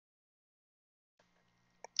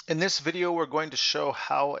In this video, we're going to show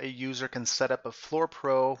how a user can set up a Floor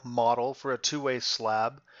Pro model for a two-way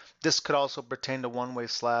slab. This could also pertain to one-way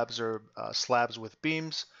slabs or slabs with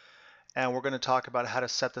beams. And we're going to talk about how to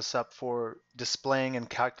set this up for displaying and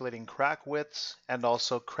calculating crack widths and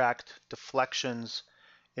also cracked deflections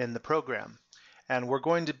in the program. And we're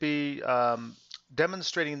going to be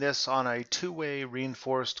demonstrating this on a two-way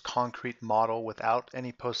reinforced concrete model without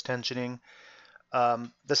any post-tensioning.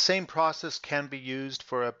 The same process can be used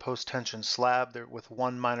for a post-tension slab with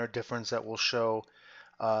one minor difference that we'll show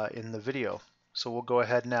in the video. So we'll go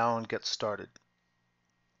ahead now and get started.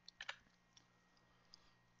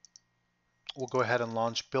 We'll go ahead and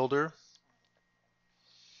launch Builder.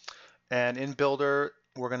 And in Builder,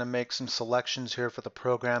 we're going to make some selections here for the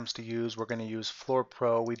programs to use. We're going to use Floor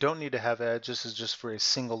Pro. We don't need to have edge. This is just for a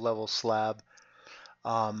single level slab.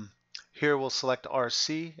 Here we'll select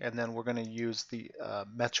RC, and then we're going to use the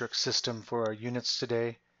metric system for our units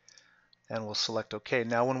today. And we'll select OK.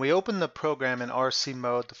 Now when we open the program in RC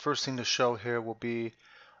mode, the first thing to show here will be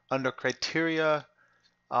under Criteria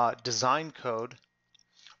Design Code.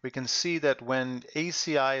 We can see that when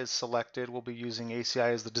ACI is selected, we'll be using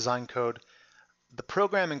ACI as the design code. The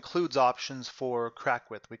program includes options for crack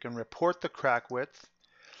width. We can report the crack width,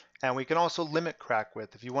 and we can also limit crack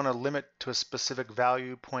width. If you want to limit to a specific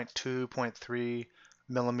value, 0.2, 0.3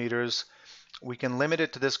 millimeters, we can limit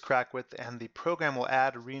it to this crack width, and the program will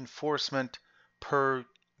add reinforcement per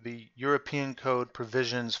the European code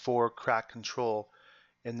provisions for crack control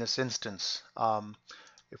in this instance.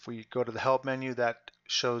 If we go to the help menu, that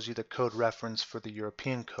shows you the code reference for the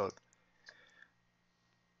European code.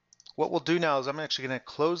 What we'll do now is I'm actually going to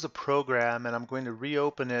close the program and I'm going to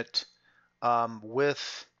reopen it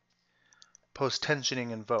with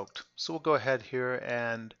post-tensioning invoked. So we'll go ahead here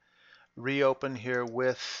and reopen here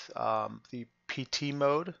with the PT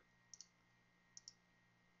mode.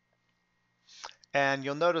 And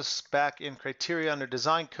you'll notice back in criteria under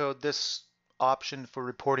design code, this option for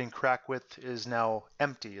reporting crack width is now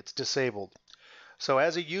empty. It's disabled. So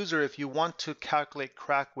as a user, if you want to calculate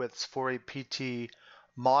crack widths for a PT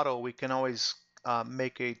model, we can always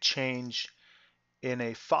make a change in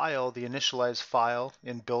a file, the initialized file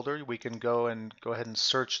in Builder. We can go ahead and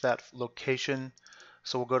search that location.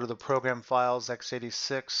 So we'll go to the program files,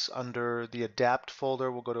 x86, under the adapt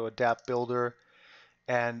folder. We'll go to adapt builder.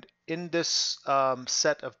 And in this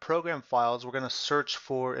set of program files, we're going to search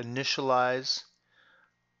for initialize.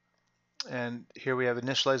 And here we have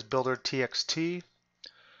initialize builder txt.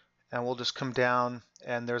 And we'll just come down,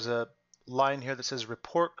 and there's a line here that says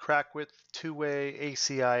report crack width two-way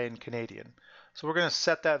ACI in Canadian. So we're going to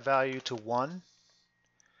set that value to 1,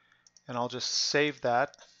 and I'll just save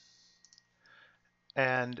that.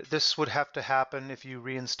 And this would have to happen if you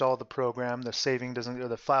reinstall the program. The saving doesn't, or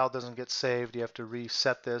the file doesn't get saved. You have to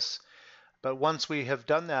reset this. But once we have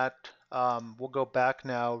done that, we'll go back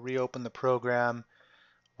now, reopen the program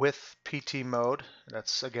with PT mode.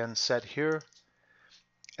 That's again set here.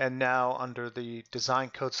 And now under the design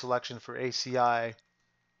code selection for ACI,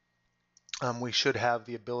 we should have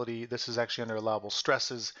the ability, this is actually under allowable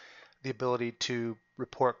stresses, the ability to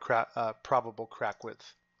report probable crack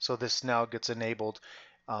width. So this now gets enabled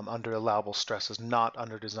under allowable stresses, not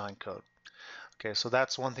under design code. Okay, so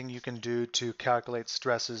that's one thing you can do to calculate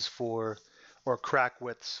stresses for, or crack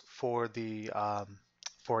widths for the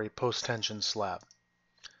for a post-tension slab.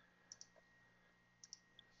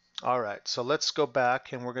 All right, so let's go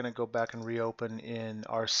back, and we're going to go back and reopen in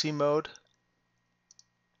RC mode.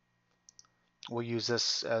 We'll use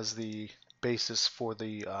this as the basis for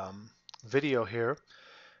the video here.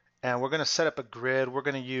 And we're going to set up a grid. We're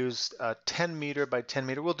going to use 10 meter by 10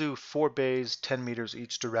 meter. We'll do 4 bays, 10 meters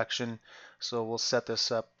each direction. So we'll set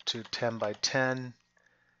this up to 10 by 10.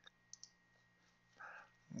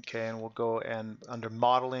 Okay, and we'll go and under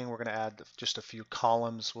modeling, we're going to add just a few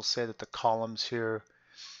columns. We'll say that the columns here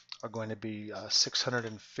are going to be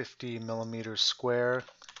 650 millimeters square.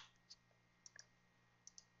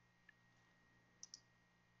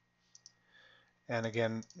 And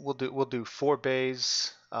again, we'll do 4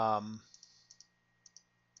 bays, both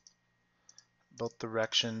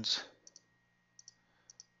directions,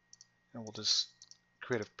 and we'll just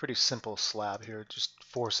create a pretty simple slab here. Just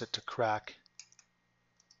force it to crack.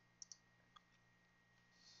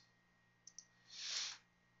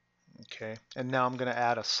 Okay, and now I'm going to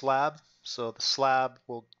add a slab. So the slab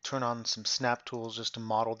will turn on some snap tools just to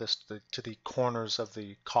model this to the corners of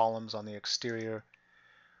the columns on the exterior.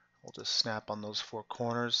 We'll just snap on those 4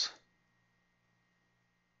 corners.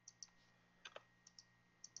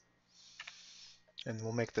 And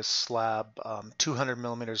we'll make this slab 200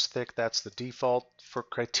 millimeters thick. That's the default. For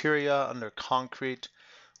criteria under concrete,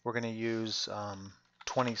 We're going to use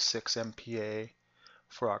 26 MPa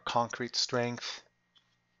for our concrete strength.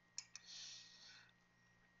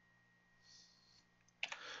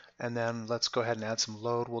 And then let's go ahead and add some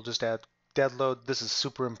load. We'll just add dead load. This is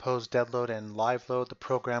superimposed dead load and live load. The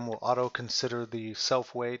program will auto consider the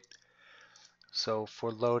self weight. So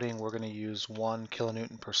for loading, we're going to use 1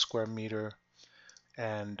 kilonewton per square meter.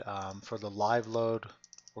 And for the live load,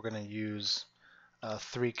 we're going to use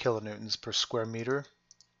 3 kilonewtons per square meter.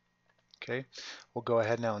 Okay, we'll go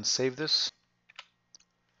ahead now and save this.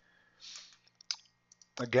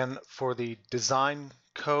 Again, for the design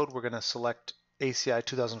code, we're going to select ACI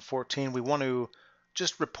 2014. We want to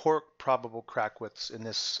just report probable crack widths in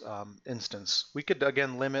this instance. We could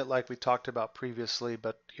again limit like we talked about previously,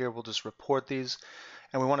 but here we'll just report these.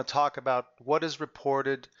 And we want to talk about what is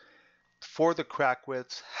reported for the crack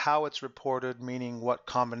widths, how it's reported, meaning what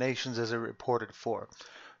combinations is it reported for.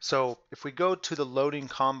 So if we go to the loading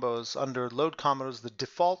combos, under load combos, the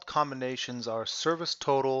default combinations are service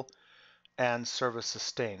total and service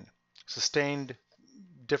sustained. Sustained,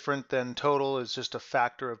 different than total, is just a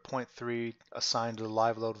factor of 0.3 assigned to the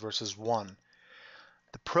live load versus 1.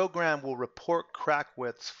 The program will report crack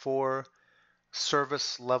widths for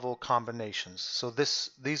service level combinations. So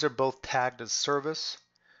these are both tagged as service,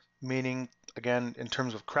 meaning, again, in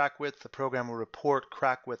terms of crack width, the program will report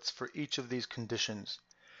crack widths for each of these conditions.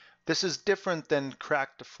 This is different than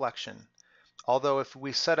crack deflection. Although if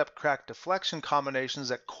we set up crack deflection combinations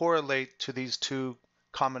that correlate to these two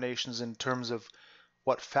combinations in terms of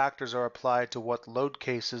what factors are applied to what load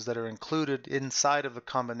cases that are included inside of the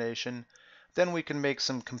combination, then we can make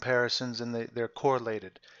some comparisons and they're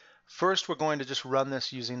correlated. First, we're going to just run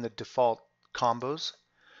this using the default combos.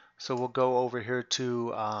 So we'll go over here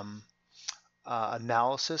to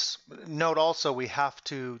analysis. Note also we have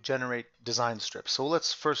to generate design strips. So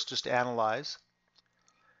let's first just analyze.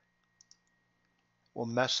 We'll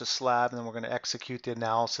mesh the slab and then we're going to execute the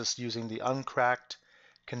analysis using the uncracked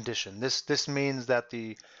condition. This means that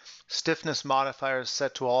the stiffness modifiers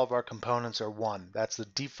set to all of our components are 1. That's the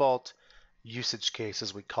default usage case,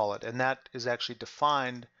 as we call it, and that is actually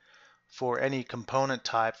defined for any component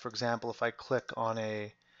type. For example, if I click on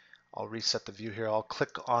I'll reset the view here, I'll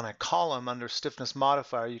click on a column under stiffness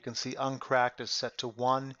modifier, you can see uncracked is set to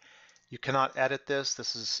 1. You cannot edit this.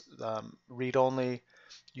 This is read-only.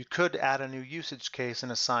 You could add a new usage case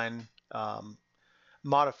and assign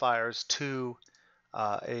modifiers to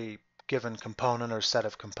a given component or set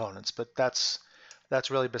of components, but that's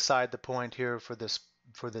really beside the point here for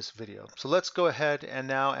this video. So let's go ahead and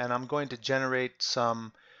I'm going to generate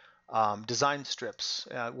some design strips.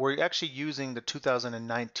 We're actually using the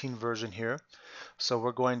 2019 version here, so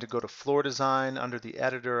we're going to go to floor design. Under the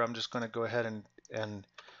editor, I'm just going to go ahead and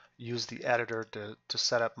use the editor to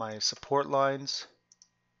set up my support lines.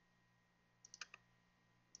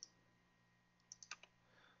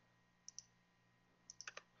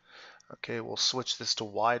 Okay, we'll switch this to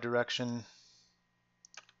Y direction.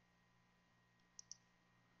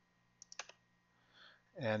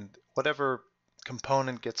 And whatever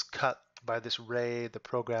component gets cut by this ray, the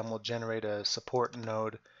program will generate a support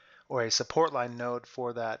node or a support line node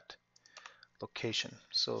for that location.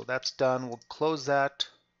 So that's done. We'll close that.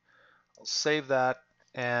 I'll save that,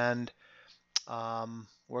 and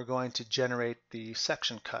we're going to generate the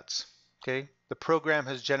section cuts. Okay, the program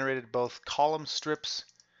has generated both column strips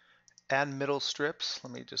and middle strips.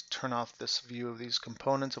 Let me just turn off this view of these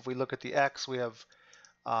components. If we look at the X, we have,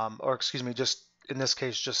 or excuse me, just in this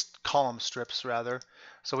case, just column strips rather.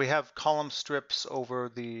 So we have column strips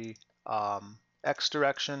over the X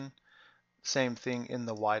direction, same thing in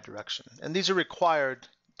the Y direction. And these are required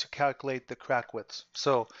to calculate the crack widths.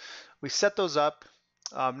 So we set those up.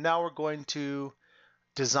 Now we're going to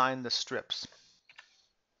design the strips.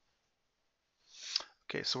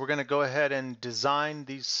 Okay, so we're going to go ahead and design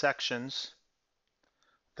these sections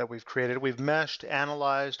that we've created. We've meshed,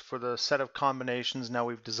 analyzed for the set of combinations. Now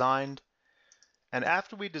we've designed. And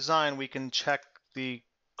after we design, we can check the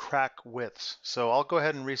crack widths. So I'll go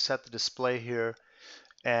ahead and reset the display here.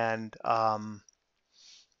 And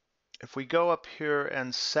if we go up here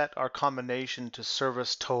and set our combination to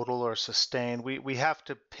service total or sustained, we have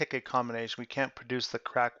to pick a combination. We can't produce the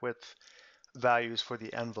crack width values for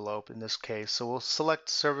the envelope in this case. So we'll select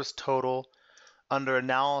service total. Under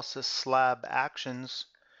analysis slab actions,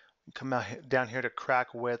 come out down here to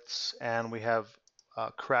crack widths, and we have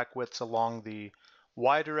crack widths along the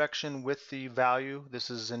Y direction with the value. This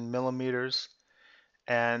is in millimeters,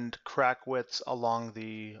 and crack widths along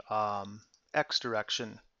the X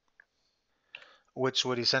direction, which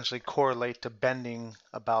would essentially correlate to bending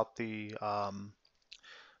about the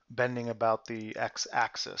bending about the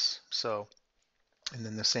x-axis. So, and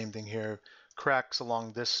then the same thing here, cracks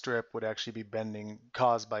along this strip would actually be bending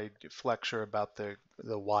caused by flexure about the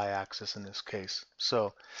y-axis in this case.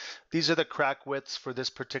 So these are the crack widths for this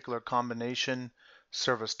particular combination.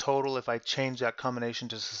 Service total, if I change that combination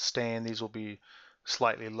to sustain, these will be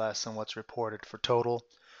slightly less than what's reported for total.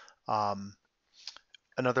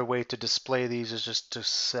 Another way to display these is just to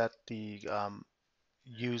set the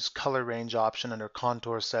use color range option under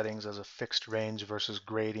contour settings as a fixed range versus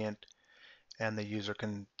gradient, and the user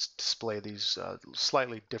can display these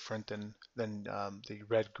slightly different than the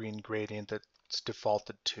red-green gradient that's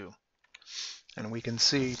defaulted to. And we can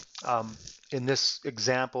see in this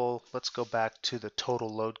example, let's go back to the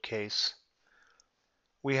total load case.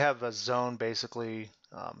 We have a zone basically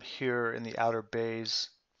here in the outer bays.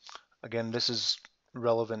 Again, this is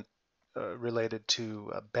relevant related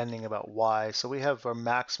to bending about y. So we have our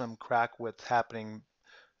maximum crack width happening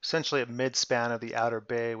essentially at mid-span of the outer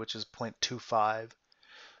bay, which is 0.25.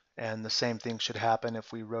 And the same thing should happen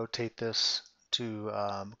if we rotate this to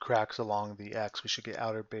cracks along the x. We should get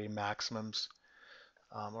outer bay maximums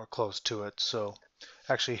or close to it. So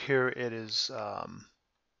actually here it is,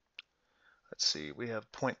 let's see, we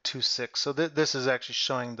have 0.26. So this is actually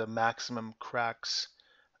showing the maximum cracks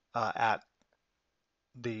at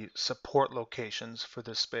the support locations for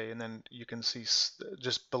this bay, and then you can see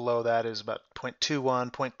just below that is about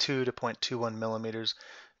 0.21, 0.2 to 0.21 millimeters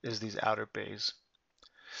is these outer bays.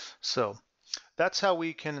 So that's how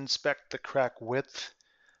we can inspect the crack width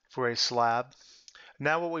for a slab.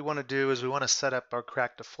 Now what we want to do is we want to set up our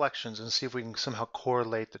crack deflections and see if we can somehow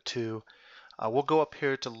correlate the two. We'll go up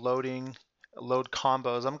here to load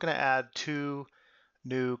combos. I'm going to add 2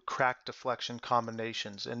 new crack deflection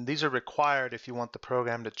combinations, and these are required if you want the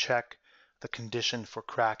program to check the condition for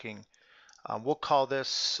cracking. We'll call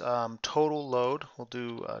this total load. We'll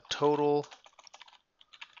do total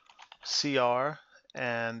CR,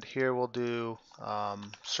 and here we'll do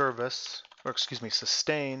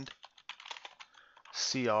sustained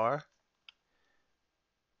CR,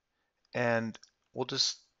 and we'll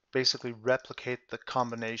just basically replicate the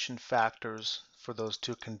combination factors for those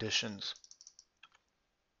 2 conditions.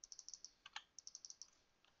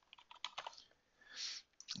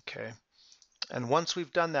 Okay, and once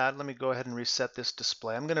we've done that, let me go ahead and reset this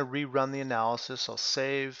display. I'm going to rerun the analysis. I'll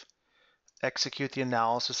save, execute the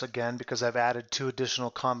analysis again because I've added 2 additional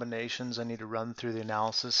combinations. I need to run through the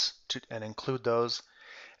analysis and include those.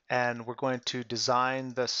 And we're going to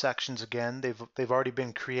design the sections again. They've already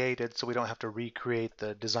been created, so we don't have to recreate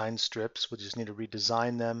the design strips. We just need to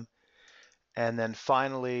redesign them. And then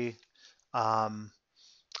finally,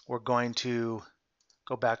 we're going to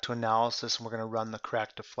go back to analysis, and we're going to run the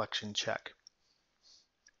crack deflection check.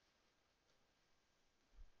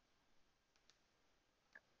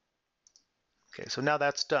 Okay, so now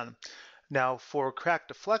that's done. Now for crack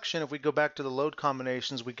deflection, if we go back to the load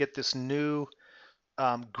combinations, we get this new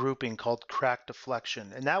grouping called crack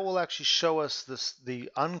deflection, and that will actually show us the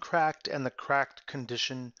uncracked and the cracked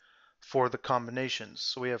condition for the combinations.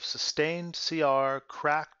 So we have sustained CR,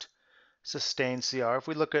 cracked, sustained CR. If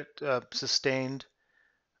we look at sustained,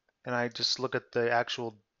 and I just look at the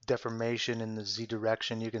actual deformation in the Z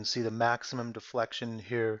direction, you can see the maximum deflection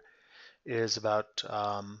here is about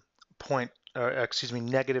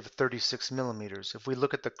negative 36 millimeters. If we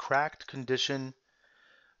look at the cracked condition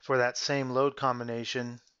for that same load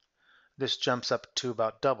combination, this jumps up to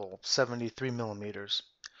about double, 73 millimeters.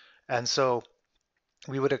 And so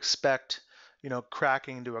we would expect,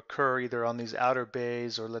 cracking to occur either on these outer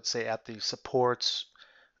bays or let's say at the supports,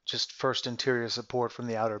 just first interior support from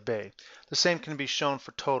the outer bay. The same can be shown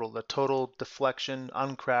for total. The total deflection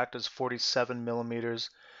uncracked is 47 millimeters.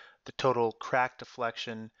 The total crack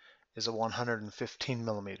deflection is a 115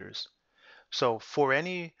 millimeters. So for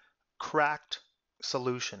any cracked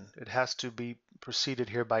solution, it has to be preceded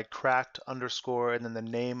here by cracked underscore and then the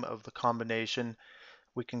name of the combination.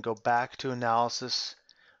 We can go back to analysis.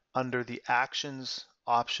 Under the actions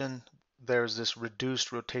option, there's this reduced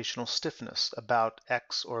rotational stiffness about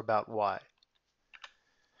X or about Y.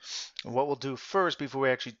 And what we'll do first before we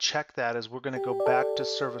actually check that is we're going to go back to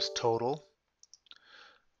service total,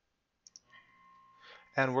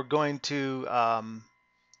 and we're going to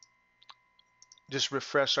just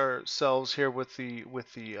refresh ourselves here with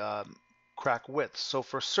the crack width. So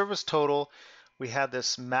for service total, we had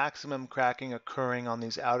this maximum cracking occurring on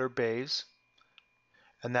these outer bays,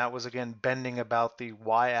 and that was again bending about the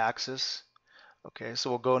y-axis. Okay, so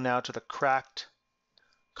we'll go now to the cracked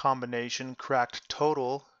combination, cracked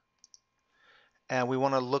total, and we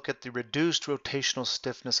want to look at the reduced rotational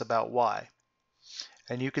stiffness about y.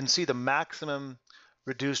 And you can see the maximum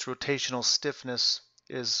reduced rotational stiffness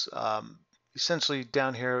is essentially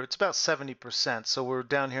down here. It's about 70%. So we're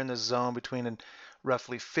down here in the zone between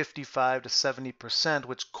roughly 55 to 70%,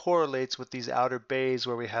 which correlates with these outer bays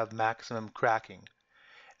where we have maximum cracking.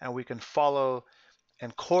 And we can follow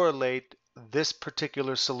and correlate this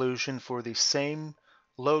particular solution for the same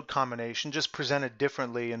load combination, just presented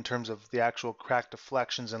differently in terms of the actual crack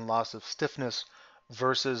deflections and loss of stiffness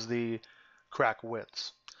versus the crack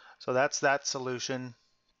widths. So that's that solution.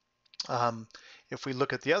 If we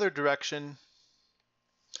look at the other direction,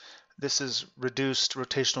 this is reduced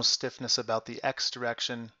rotational stiffness about the X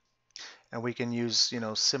direction, and we can use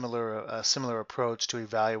similar approach to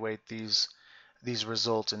evaluate these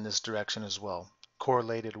results in this direction as well,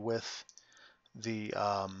 correlated with the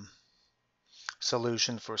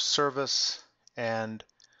solution for service and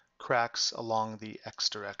cracks along the X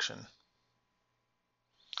direction.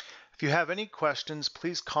 If you have any questions,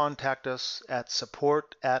 please contact us at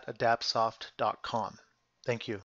support@adaptsoft.com. Thank you.